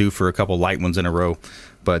 We could do for a couple light ones in a row.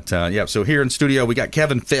 But, so here in studio, we got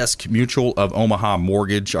Kevin Fisk, Mutual of Omaha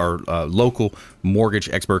Mortgage, our local mortgage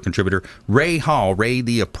expert contributor. Ray Hall,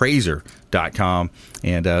 RayTheAppraiser.com.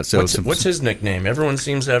 And what's his nickname? Everyone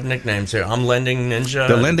seems to have nicknames here. I'm Lending Ninja.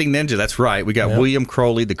 The Lending Ninja, that's right. We got William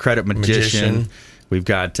Crowley, the Credit Magician. We've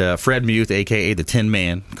got Fred Muth, a.k.a. the Tin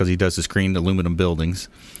Man, because he does the screened aluminum buildings.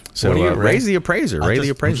 So Ray's the Appraiser. Ray the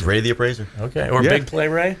Appraiser. Ray the Appraiser. Okay. Or Big Play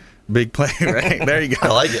Ray? Big Play Ray. There you go.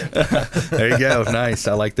 I like it. There you go. Nice.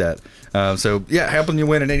 I like that. Helping you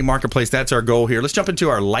win in any marketplace. That's our goal here. Let's jump into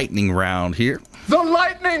our lightning round here. The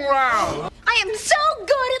lightning round! I am so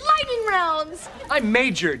good at lightning rounds! I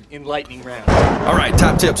majored in lightning rounds. All right.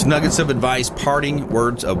 Top tips, nuggets of advice, parting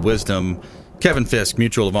words of wisdom. Kevin Fisk,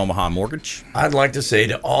 Mutual of Omaha Mortgage. I'd like to say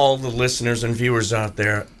to all the listeners and viewers out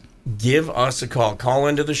there, give us a call. Call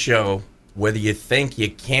into the show, whether you think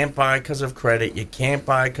you can't buy because of credit, you can't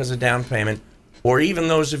buy because of down payment, or even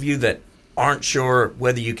those of you that aren't sure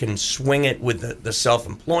whether you can swing it with the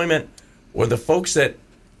self-employment, or the folks that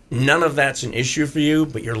none of that's an issue for you,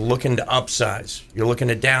 but you're looking to upsize, you're looking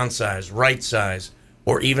to downsize, right size,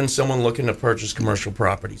 or even someone looking to purchase commercial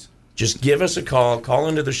properties. Just give us a call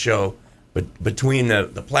into the show. But between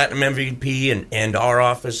the Platinum MVP and our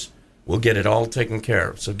office, we'll get it all taken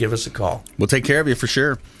care of. So give us a call. We'll take care of you for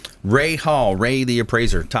sure. Ray Hall, Ray the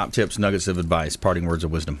Appraiser. Top tips, nuggets of advice, parting words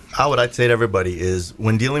of wisdom. What I'd say to everybody is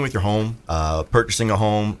when dealing with your home, purchasing a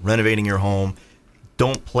home, renovating your home,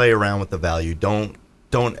 don't play around with the value. Don't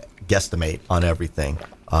guesstimate on everything.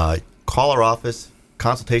 Call our office.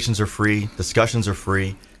 Consultations are free. Discussions are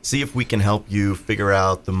free. See if we can help you figure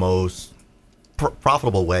out the most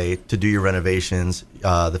profitable way to do your renovations,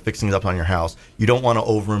 the fixings up on your house. You don't want to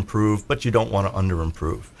over-improve, but you don't want to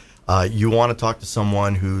under-improve. You want to talk to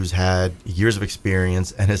someone who's had years of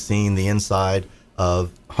experience and has seen the inside of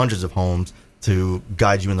hundreds of homes to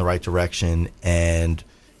guide you in the right direction and,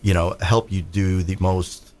 help you do the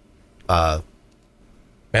most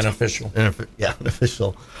beneficial,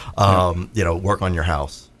 work on your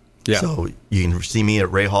house. Yeah. So you can see me at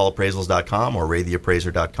rayhallappraisals.com or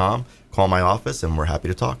raytheappraiser.com. Call my office, and we're happy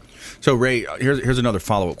to talk. So, Ray, here's another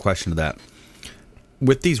follow-up question to that.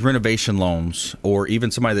 With these renovation loans, or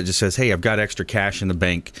even somebody that just says, hey, I've got extra cash in the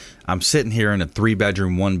bank, I'm sitting here in a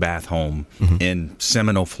 3-bedroom, 1-bath home in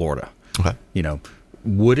Seminole, Florida. Okay.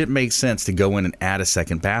 Would it make sense to go in and add a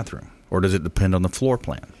second bathroom, or does it depend on the floor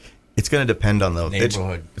plan? It's going to depend on the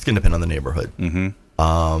neighborhood. It's going to depend on the neighborhood.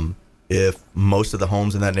 Mm-hmm. If most of the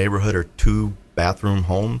homes in that neighborhood are 2-bathroom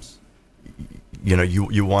homes,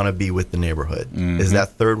 you want to be with the neighborhood. Mm-hmm. Is that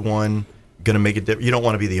third one going to make it different? You don't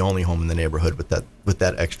want to be the only home in the neighborhood with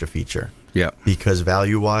that extra feature. Yeah. Because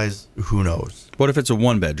value-wise, who knows? What if it's a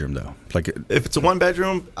 1-bedroom, though? If it's a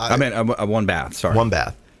 1-bedroom... I meant a 1-bath, sorry.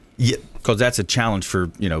 1-bath. Yeah, because that's a challenge for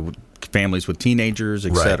families with teenagers,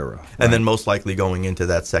 etc. Right. And then most likely going into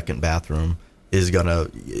that second bathroom is gonna,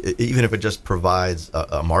 even if it just provides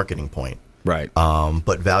a marketing point, right?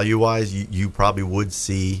 But value wise, you probably would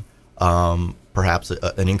see perhaps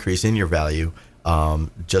an increase in your value,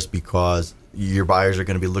 just because your buyers are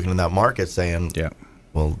going to be looking in that market saying,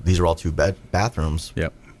 well, these are all two bathrooms.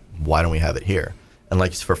 Yep. Why don't we have it here? And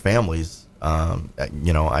like for families, I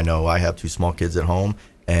know I have two small kids at home,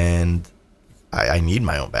 and I need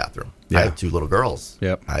my own bathroom. Yeah. I have two little girls.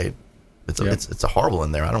 Yep. It's a horrible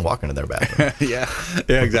in there. I don't walk into their bathroom. yeah,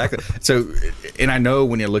 exactly. So, and I know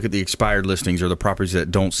when you look at the expired listings or the properties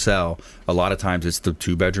that don't sell, a lot of times it's the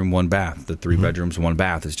 2-bedroom, 1 bath, the 3 bedrooms, 1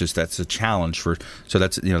 bath. It's just that's a challenge for. So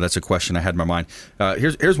that's that's a question I had in my mind.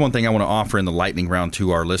 Here's one thing I want to offer in the lightning round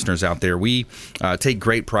to our listeners out there. We take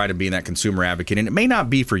great pride in being that consumer advocate, and it may not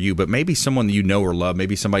be for you, but maybe someone you know or love,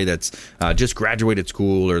 maybe somebody that's just graduated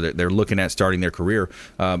school or they're looking at starting their career.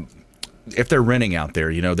 If they're renting out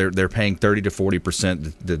there, they're paying 30 to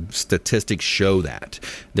 40%. The statistics show that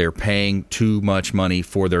they're paying too much money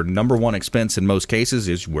for their number one expense in most cases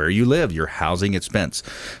is where you live, your housing expense.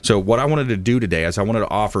 So what I wanted to do today is I wanted to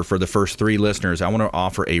offer for the first 3 listeners, I want to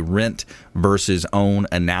offer a rent versus own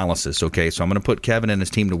analysis. Okay, so I'm going to put Kevin and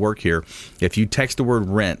his team to work here. If you text the word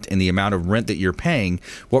rent and the amount of rent that you're paying,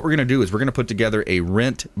 what we're going to do is we're going to put together a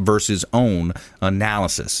rent versus own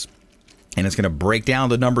analysis. And it's going to break down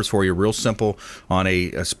the numbers for you real simple on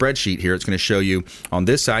a spreadsheet here. It's going to show you on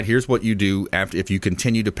this side, here's what you do if you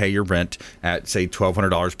continue to pay your rent at, say,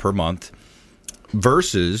 $1,200 per month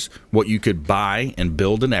versus what you could buy and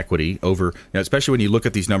build an equity over, especially when you look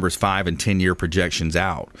at these numbers 5 and 10 year projections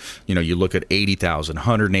out. You look at $80,000,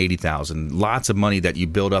 $180,000, lots of money that you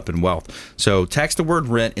build up in wealth. So text the word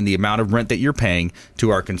rent and the amount of rent that you're paying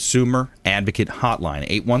to our Consumer Advocate Hotline,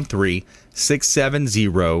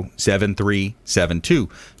 813-670-7372.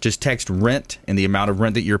 Just text rent and the amount of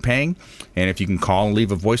rent that you're paying. And if you can call and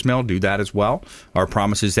leave a voicemail, do that as well. Our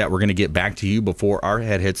promise is that we're going to get back to you before our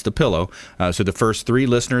head hits the pillow. So the first 3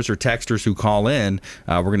 listeners or texters who call in,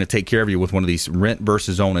 we're going to take care of you with one of these rent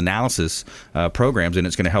versus own analysis programs, and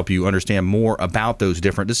it's going to help you understand more about those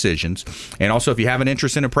different decisions. And also, if you have an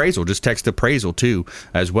interest in appraisal, just text appraisal too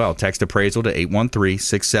as well. Text appraisal to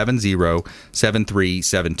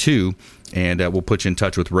 813-670-7372. And we'll put you in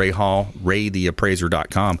touch with Ray Hall,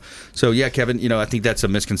 raytheappraiser.com. So, yeah, Kevin, I think that's a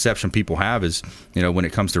misconception people have is, when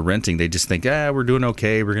it comes to renting, they just think, we're doing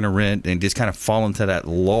okay, we're going to rent, and just kind of fall into that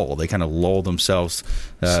lull. They kind of lull themselves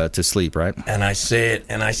to sleep, right? And I say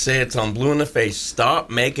it till I'm blue in the face. Stop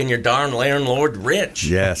making your darn landlord rich.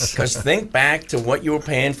 Yes. Because think back to what you were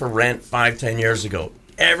paying for rent 5-10 years ago.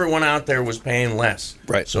 Everyone out there was paying less.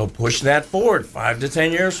 Right. So push that forward 5 to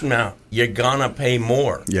 10 years from now. You're going to pay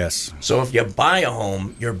more. Yes. So if you buy a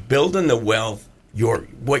home, you're building the wealth.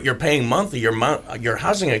 What you're paying monthly, your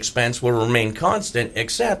housing expense will remain constant,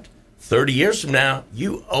 except 30 years from now,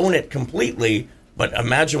 you own it completely. But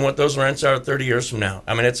imagine what those rents are 30 years from now.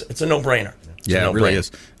 I mean, it's a no-brainer. Yeah, it really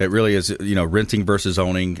is. It really is. Renting versus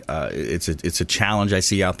owning. It's a challenge I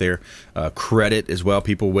see out there. Credit as well.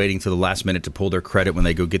 People waiting to the last minute to pull their credit when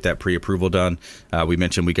they go get that pre-approval done. We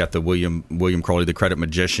mentioned we got the William Crowley, the credit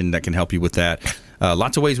magician, that can help you with that.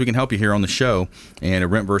 Lots of ways we can help you here on the show, and a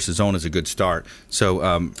rent versus own is a good start.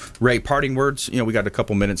 So, Ray, parting words. We got a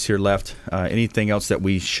couple minutes here left. Anything else that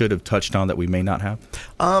we should have touched on that we may not have?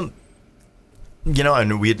 I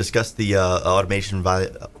know we had discussed the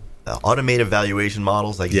automated valuation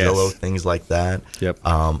models like Zillow, things like that. Yep.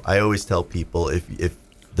 I always tell people if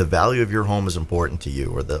the value of your home is important to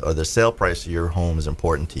you, or the sale price of your home is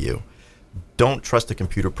important to you, don't trust a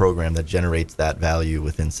computer program that generates that value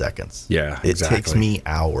within seconds. Yeah, it exactly. takes me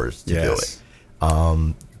hours to do it.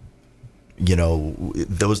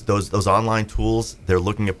 Those online tools, they're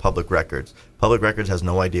looking at public records. Public records has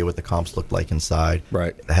no idea what the comps look like inside.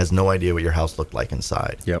 Right. It has no idea what your house looked like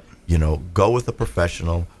inside. Yep. Go with a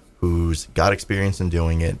professional who's got experience in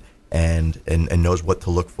doing it and knows what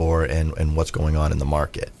to look for and what's going on in the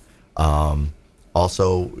market.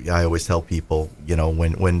 Also, I always tell people,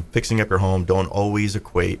 when fixing up your home, don't always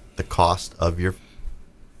equate the cost of your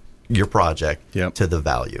project to the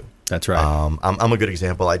value. That's right. I'm a good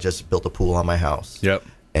example. I just built a pool on my house. Yep.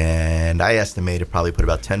 And I estimated probably put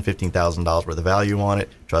about $10,000-$15,000 worth of value on it.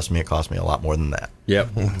 Trust me, it cost me a lot more than that.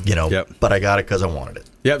 Yep. But I got it because I wanted it.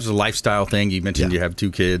 Yeah, it was a lifestyle thing. You mentioned you have 2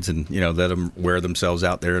 kids, and let them wear themselves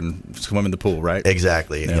out there and swim in the pool, right?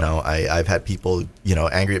 Exactly. Yeah. I've had people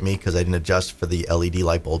angry at me because I didn't adjust for the LED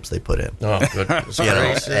light bulbs they put in. Oh, good. At the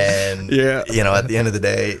end of the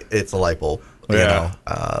day, it's a light bulb. Yeah.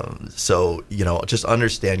 So just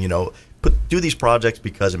understand. do these projects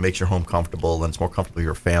because it makes your home comfortable and it's more comfortable for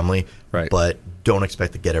your family. Right. But don't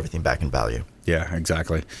expect to get everything back in value. Yeah,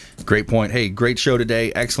 exactly. Great point. Hey, great show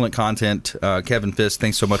today. Excellent content. Kevin Fisk,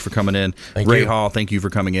 thanks so much for coming in. Ray Hall, thank you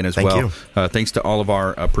for coming in as well. Thanks to all of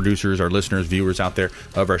our producers, our listeners, viewers out there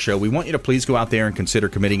of our show. We want you to please go out there and consider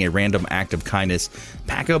committing a random act of kindness.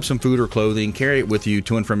 Pack up some food or clothing, carry it with you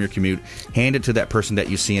to and from your commute, hand it to that person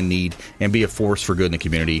that you see in need, and be a force for good in the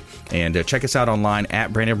community. And check us out online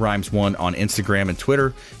at Brandon Rhymes 1 on Instagram and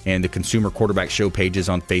Twitter, and the Consumer Quarterback Show pages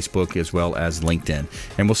on Facebook as well as LinkedIn.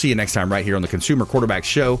 And we'll see you next time right here on the Consumer Quarterback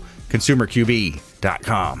Show,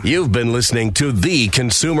 ConsumerQB.com. You've been listening to The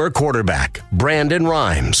Consumer Quarterback, Brandon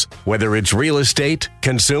Rhymes. Whether it's real estate,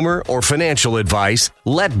 consumer, or financial advice,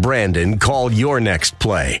 let Brandon call your next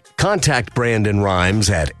play. Contact Brandon Rhymes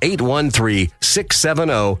at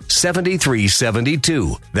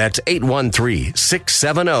 813-670-7372. That's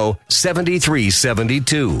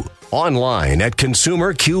 813-670-7372. Online at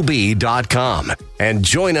ConsumerQB.com. And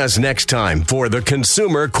join us next time for the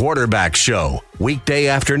Consumer Quarterback Show, weekday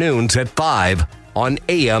afternoons at 5 on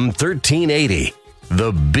AM 1380.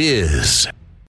 The Biz.